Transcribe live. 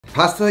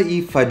Pasta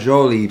e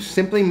fagioli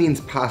simply means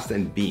pasta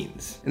and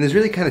beans. And there's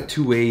really kind of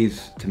two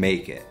ways to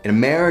make it. In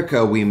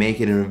America, we make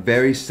it in a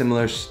very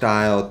similar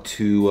style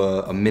to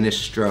a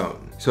minestrone.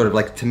 Sort of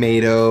like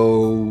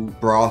tomato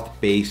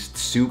broth-based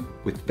soup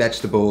with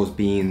vegetables,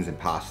 beans, and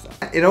pasta.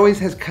 It always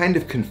has kind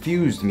of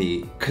confused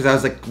me because I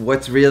was like,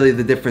 what's really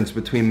the difference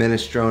between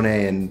minestrone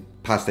and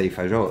pasta e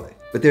fagioli?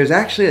 But there's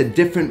actually a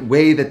different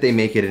way that they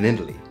make it in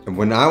Italy. And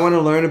when I want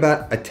to learn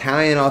about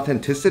Italian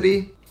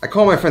authenticity, I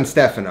call my friend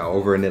Stefano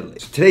over in Italy.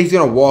 So today he's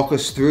gonna walk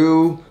us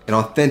through an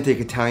authentic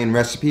Italian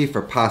recipe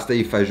for pasta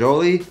e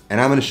fagioli,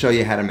 and I'm gonna show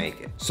you how to make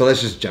it. So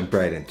let's just jump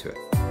right into it.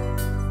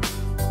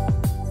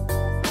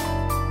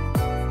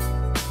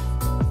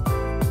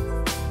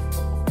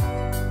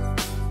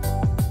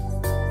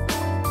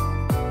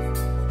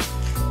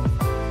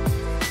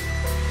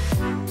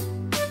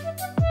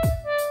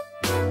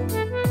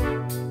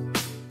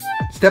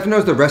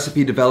 Stefano's the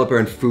recipe developer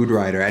and food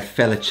writer at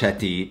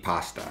Felicetti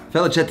Pasta.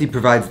 Felicetti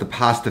provides the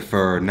pasta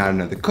for Not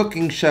Another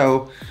Cooking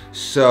Show,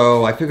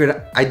 so I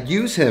figured I'd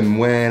use him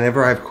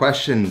whenever I have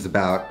questions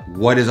about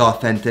what is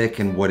authentic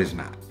and what is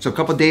not. So a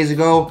couple days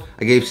ago,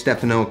 I gave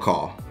Stefano a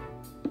call.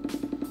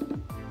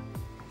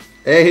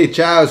 Hey,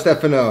 ciao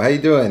Stefano, how you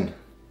doing?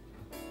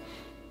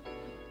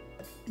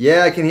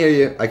 Yeah, I can hear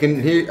you. I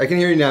can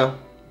hear you now.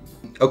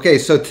 Okay,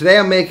 so today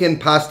I'm making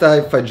pasta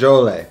e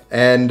fagioli,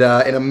 and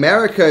in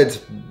America it's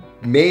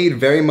made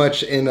very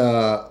much in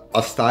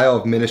a style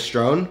of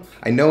minestrone.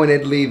 I know in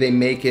Italy they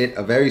make it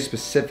a very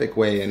specific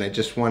way, and I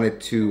just wanted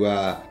to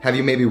have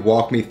you maybe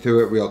walk me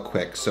through it real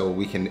quick so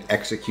we can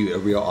execute a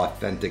real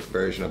authentic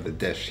version of the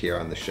dish here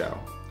on the show.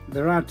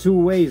 There are two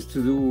ways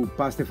to do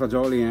pasta e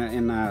fagioli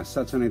in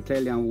such an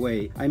Italian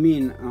way. I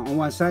mean, on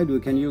one side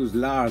we can use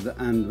lard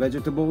and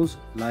vegetables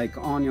like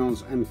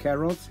onions and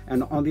carrots,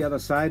 and on the other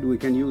side we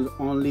can use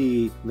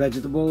only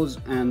vegetables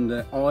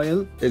and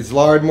oil. Is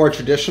lard more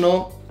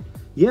traditional?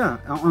 Yeah,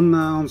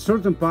 on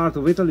certain part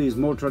of Italy is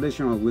more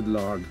traditional with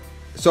lard.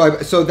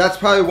 So that's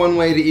probably one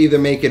way to either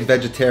make it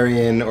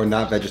vegetarian or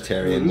not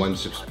vegetarian. One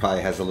just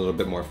probably has a little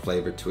bit more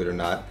flavor to it or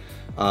not.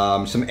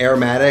 Some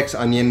aromatics,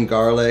 onion,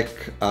 garlic,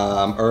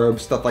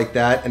 herbs, stuff like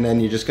that. And then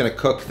you're just gonna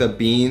cook the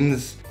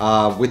beans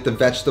with the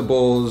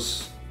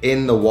vegetables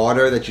in the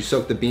water that you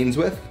soak the beans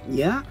with?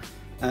 Yeah,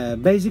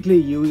 basically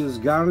you use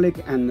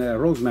garlic and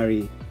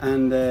rosemary,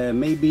 and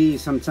maybe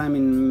sometime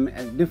in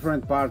a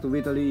different part of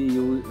Italy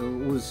you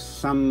use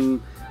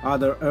some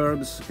other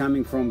herbs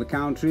coming from the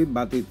country,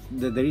 but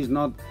there is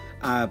not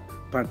a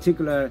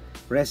particular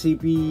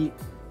recipe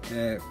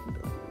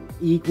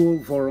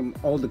equal for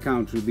all the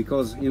country,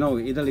 because you know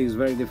Italy is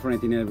very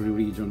different in every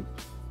region.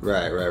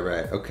 Right.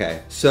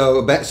 Okay.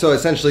 So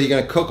essentially you're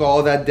gonna cook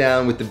all that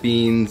down with the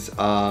beans.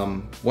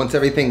 Once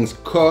everything's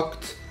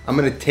cooked, I'm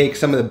gonna take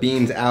some of the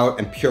beans out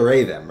and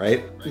puree them,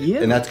 right?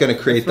 Yeah. And that's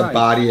gonna create the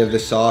body of the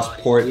sauce,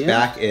 pour it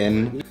back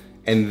in,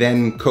 and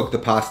then cook the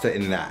pasta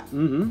in that.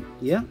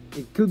 Yeah,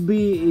 it could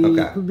be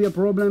a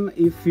problem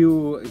if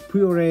you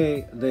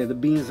puree the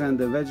beans and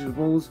the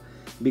vegetables,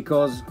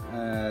 because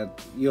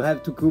you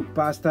have to cook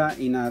pasta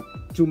in a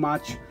too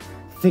much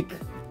thick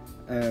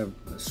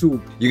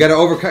soup. You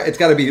gotta it's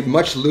gotta be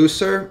much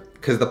looser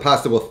because the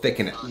pasta will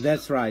thicken it.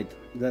 That's right.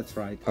 That's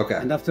right. Okay.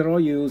 And after all,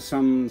 you use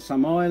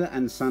some oil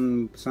and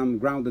some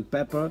grounded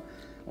pepper,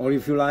 or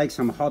if you like,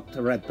 some hot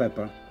red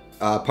pepper.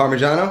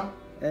 Parmigiano?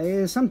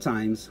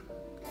 Sometimes.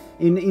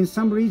 In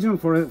some region,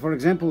 for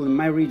example, in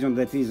my region,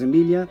 that is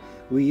Emilia,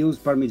 we use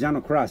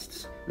Parmigiano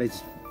crusts.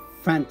 It's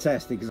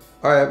fantastic.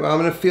 All right, well, I'm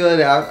gonna feel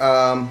it out.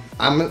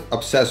 I'm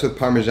obsessed with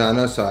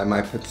Parmigiano, so I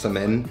might put some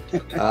in.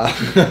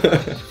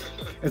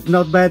 It's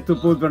not bad to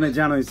put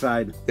Parmigiano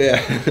inside.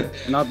 Yeah.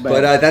 Not bad.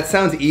 But that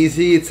sounds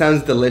easy, it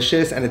sounds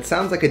delicious, and it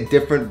sounds like a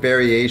different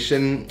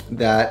variation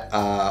that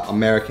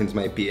Americans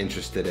might be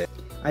interested in.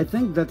 I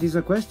think that is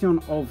a question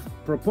of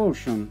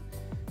proportion,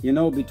 you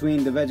know,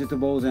 between the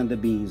vegetables and the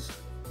beans.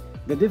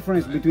 The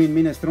difference between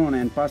minestrone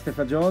and pasta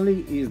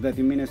fagioli is that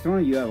in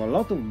minestrone you have a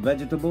lot of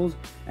vegetables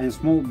and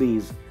small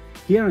beans.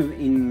 Here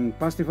in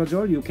pasta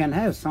fagioli you can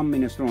have some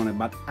minestrone,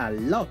 but a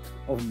lot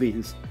of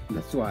beans.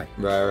 That's why.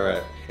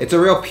 Right. It's a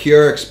real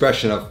pure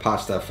expression of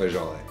pasta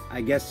fagioli.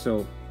 I guess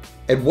so.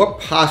 And what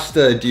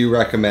pasta do you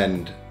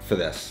recommend for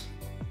this?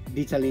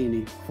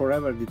 Ditalini,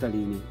 forever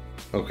Ditalini.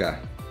 Okay.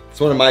 It's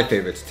one of my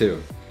favorites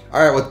too.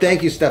 All right, well,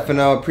 thank you,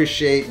 Stefano.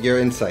 Appreciate your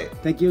insight.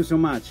 Thank you so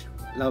much.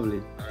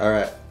 Lovely. All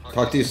right.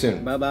 Talk to you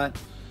soon. Bye-bye.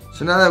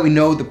 So now that we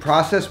know the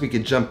process, we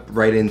could jump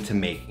right into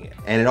making it.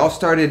 And it all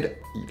started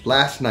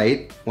last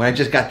night when I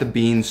just got the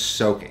beans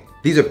soaking.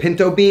 These are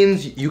pinto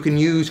beans. You can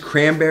use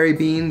cranberry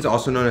beans,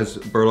 also known as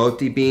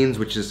berlotti beans,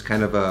 which is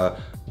kind of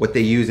what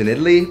they use in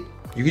Italy.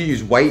 You can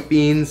use white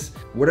beans,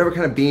 whatever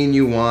kind of bean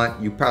you want,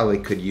 you probably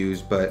could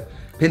use, but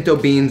pinto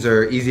beans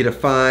are easy to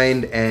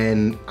find,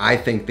 and I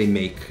think they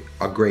make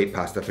a great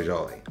pasta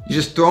fagioli. You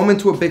just throw them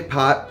into a big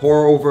pot,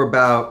 pour over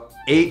about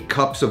 8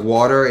 cups of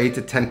water, 8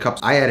 to 10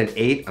 cups. I added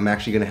 8. I'm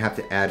actually gonna have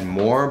to add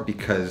more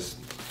because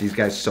these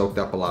guys soaked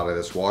up a lot of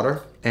this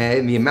water.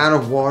 And the amount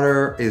of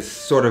water is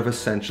sort of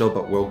essential,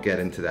 but we'll get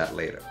into that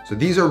later. So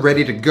these are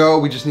ready to go.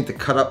 We just need to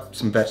cut up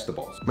some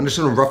vegetables. I'm just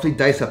gonna roughly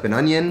dice up an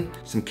onion,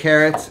 some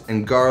carrots,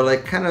 and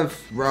garlic, kind of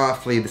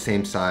roughly the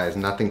same size,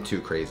 nothing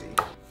too crazy.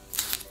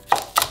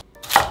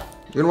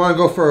 You're gonna wanna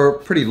go for a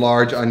pretty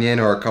large onion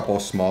or a couple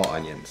of small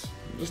onions.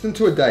 Just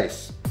into a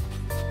dice.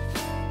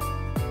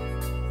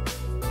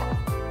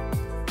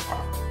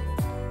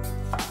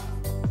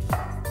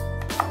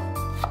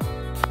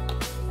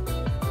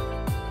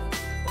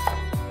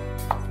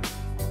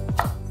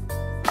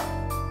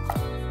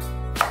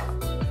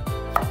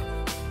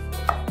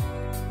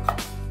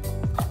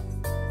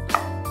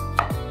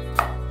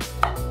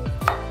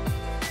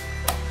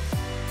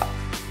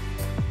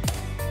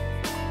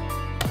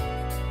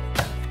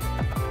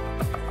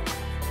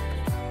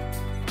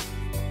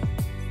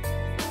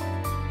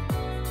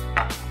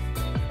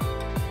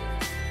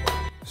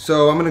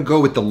 So I'm gonna go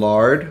with the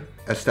lard,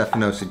 as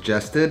Stefano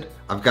suggested.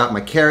 I've got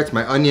my carrots,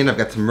 my onion, I've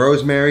got some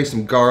rosemary,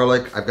 some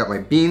garlic, I've got my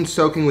beans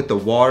soaking with the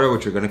water,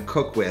 which we're gonna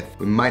cook with.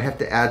 We might have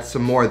to add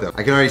some more though.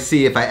 I can already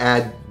see if I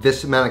add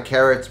this amount of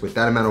carrots with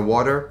that amount of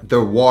water,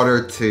 the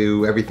water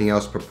to everything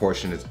else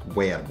proportion is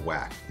way out of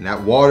whack. And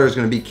that water is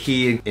gonna be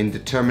key in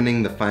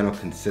determining the final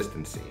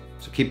consistency.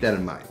 So keep that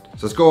in mind.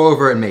 So let's go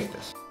over and make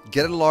this.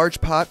 Get a large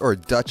pot or a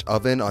Dutch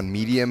oven on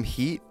medium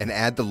heat and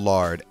add the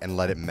lard and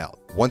let it melt.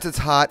 Once it's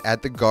hot,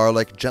 add the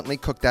garlic, gently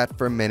cook that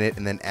for a minute,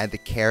 and then add the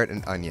carrot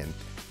and onion.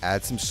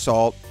 Add some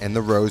salt and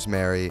the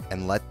rosemary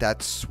and let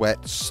that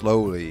sweat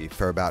slowly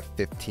for about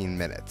 15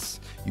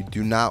 minutes. You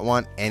do not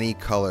want any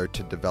color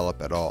to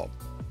develop at all.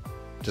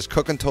 Just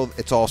cook until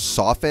it's all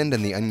softened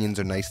and the onions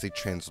are nicely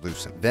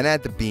translucent. Then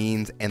add the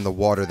beans and the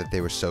water that they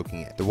were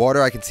soaking in. The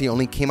water I can see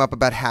only came up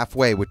about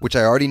halfway, which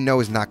I already know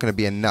is not gonna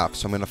be enough.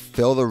 So I'm gonna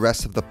fill the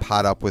rest of the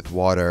pot up with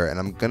water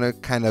and I'm gonna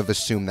kind of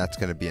assume that's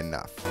gonna be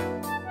enough.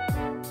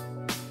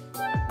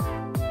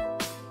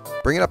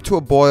 Bring it up to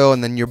a boil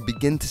and then you'll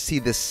begin to see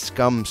this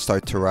scum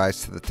start to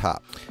rise to the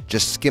top.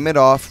 Just skim it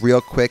off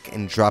real quick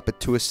and drop it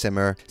to a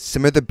simmer.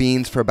 Simmer the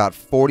beans for about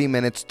 40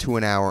 minutes to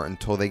an hour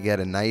until they get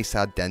a nice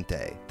al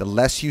dente. The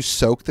less you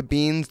soak the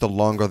beans, the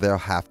longer they'll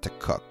have to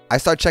cook. I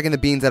start checking the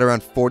beans at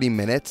around 40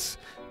 minutes,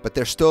 but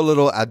they're still a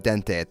little al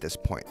dente at this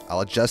point.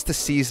 I'll adjust the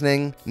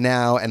seasoning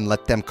now and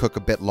let them cook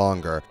a bit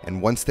longer.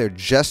 And once they're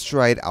just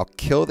right, I'll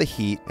kill the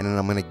heat and then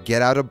I'm gonna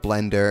get out a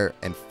blender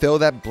and fill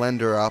that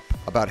blender up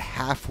about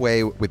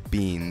halfway with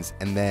beans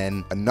and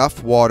then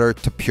enough water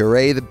to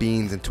puree the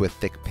beans into a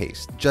thick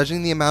paste.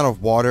 Judging the amount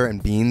of water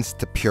and beans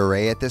to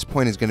puree at this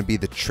point is gonna be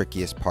the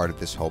trickiest part of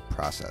this whole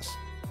process.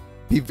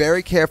 Be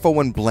very careful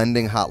when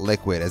blending hot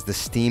liquid as the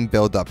steam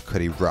buildup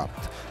could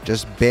erupt.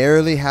 Just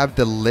barely have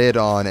the lid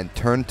on and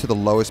turn to the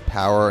lowest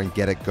power and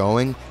get it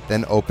going,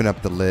 then open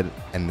up the lid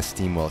and the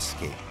steam will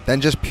escape.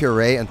 Then just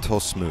puree until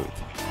smooth.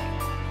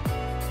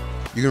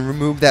 You can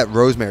remove that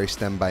rosemary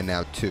stem by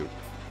now too.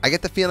 I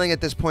get the feeling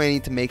at this point I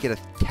need to make it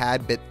a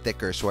tad bit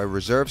thicker, so I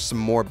reserve some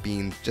more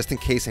beans just in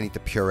case I need to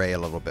puree a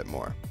little bit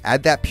more.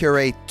 Add that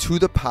puree to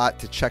the pot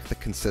to check the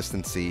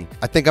consistency.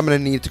 I think I'm gonna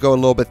need to go a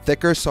little bit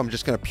thicker, so I'm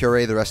just gonna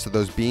puree the rest of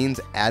those beans,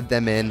 add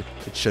them in,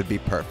 it should be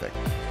perfect.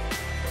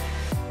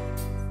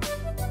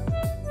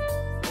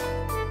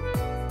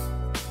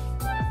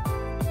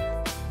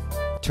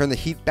 Turn the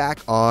heat back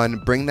on,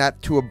 bring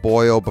that to a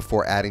boil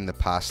before adding the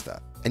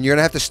pasta. And you're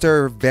gonna have to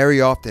stir very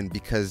often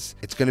because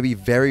it's gonna be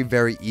very,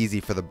 very easy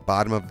for the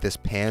bottom of this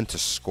pan to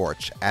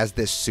scorch as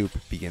this soup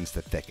begins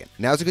to thicken.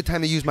 Now's a good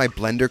time to use my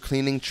blender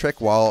cleaning trick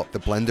while the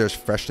blender is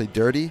freshly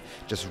dirty.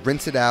 Just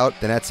rinse it out,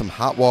 then add some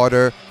hot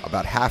water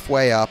about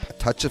halfway up, a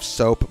touch of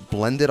soap,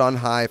 blend it on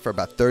high for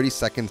about 30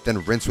 seconds,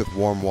 then rinse with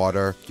warm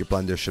water. Your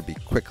blender should be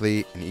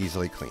quickly and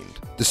easily cleaned.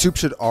 The soup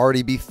should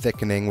already be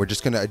thickening. We're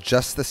just gonna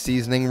adjust the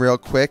seasoning real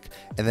quick,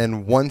 and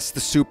then once the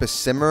soup is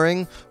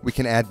simmering, we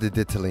can add the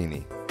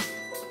ditalini.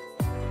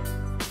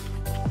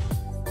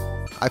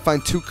 I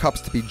find 2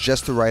 cups to be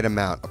just the right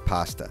amount of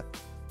pasta.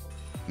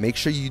 Make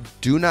sure you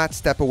do not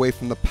step away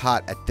from the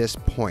pot at this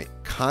point.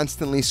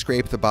 Constantly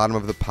scrape the bottom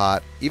of the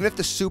pot. Even if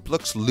the soup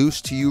looks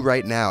loose to you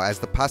right now, as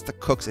the pasta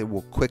cooks, it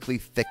will quickly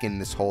thicken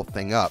this whole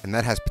thing up, and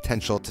that has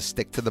potential to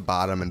stick to the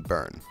bottom and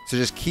burn. So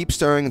just keep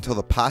stirring until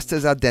the pasta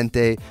is al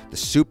dente, the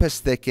soup has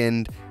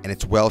thickened, and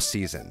it's well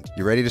seasoned.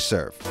 You're ready to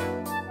serve.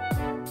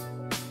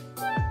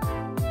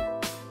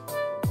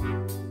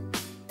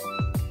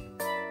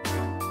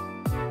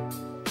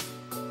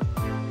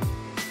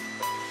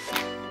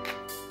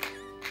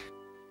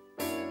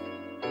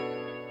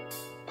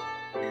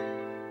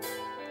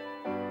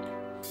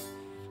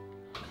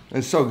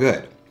 It's so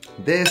good.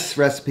 This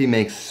recipe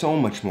makes so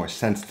much more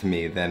sense to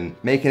me than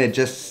making it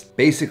just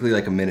basically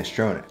like a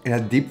minestrone. It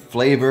has deep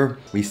flavor.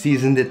 We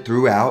seasoned it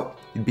throughout.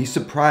 You'd be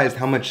surprised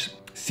how much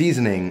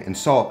seasoning and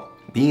salt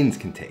beans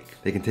can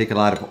take. They can take a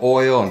lot of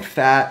oil and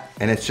fat,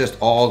 and it's just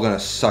all gonna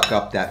suck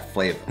up that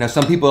flavor. Now,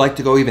 some people like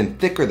to go even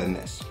thicker than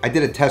this. I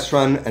did a test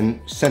run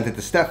and sent it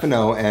to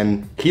Stefano,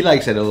 and he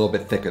likes it a little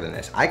bit thicker than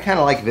this. I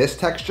kinda like this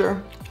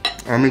texture.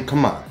 I mean,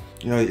 come on.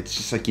 You know, it's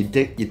just like you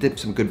dip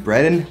some good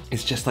bread in.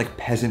 It's just like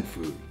peasant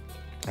food,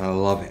 and I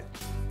love it.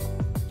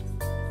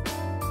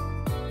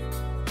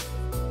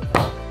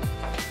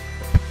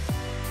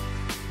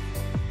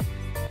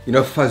 You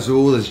know,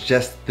 fagioli is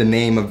just the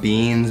name of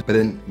beans, but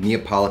in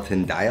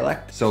Neapolitan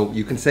dialect. So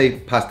you can say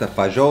pasta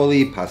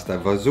fagioli, pasta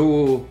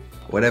fagioli,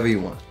 whatever you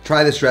want.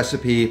 Try this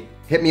recipe,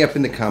 hit me up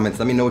in the comments,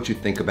 let me know what you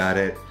think about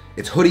it.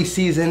 It's hoodie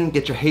season,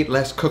 get your hate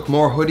less, cook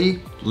more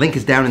hoodie. Link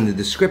is down in the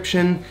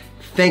description.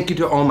 Thank you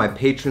to all my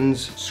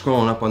patrons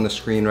scrolling up on the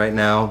screen right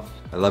now.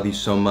 I love you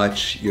so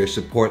much. Your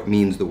support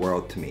means the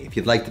world to me. If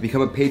you'd like to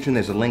become a patron,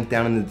 there's a link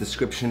down in the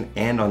description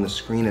and on the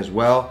screen as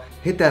well.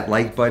 Hit that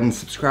like button,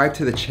 subscribe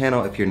to the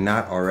channel if you're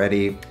not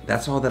already.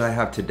 That's all that I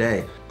have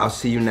today. I'll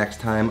see you next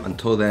time.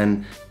 Until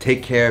then,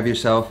 take care of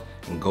yourself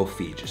and go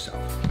feed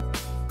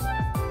yourself.